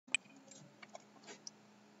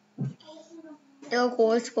Hello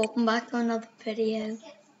guys, welcome back to another video.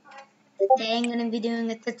 Today I'm going to be doing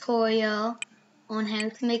a tutorial on how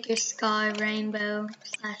to make your sky rainbow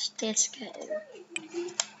 / disco.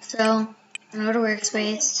 So, go to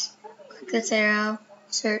workspace, click this arrow,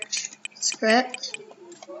 search script,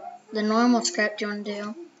 the normal script you want to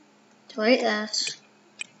do, delete this,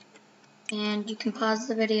 and you can pause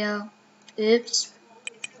the video. Oops,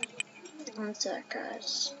 one sec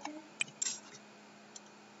guys.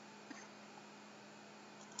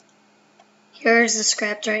 Here's the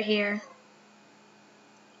script right here.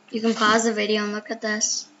 You can pause the video and look at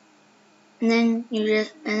this, and then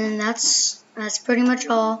that's pretty much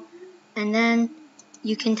all. And then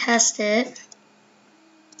you can test it.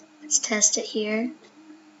 Let's test it here.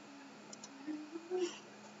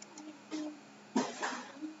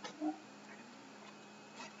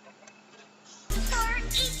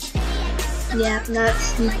 Yeah,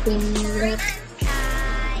 that's nothing music.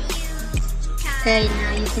 Okay,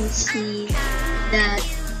 now you can see that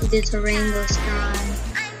it is a rainbow sky.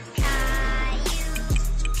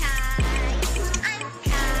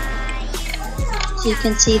 So you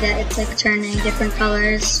can see that it's like turning different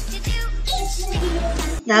colors.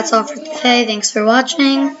 That's all for today. Thanks for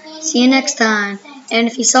watching. See you next time. And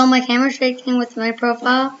if you saw my camera shaking with my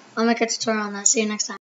profile, I'll make a tutorial on that. See you next time.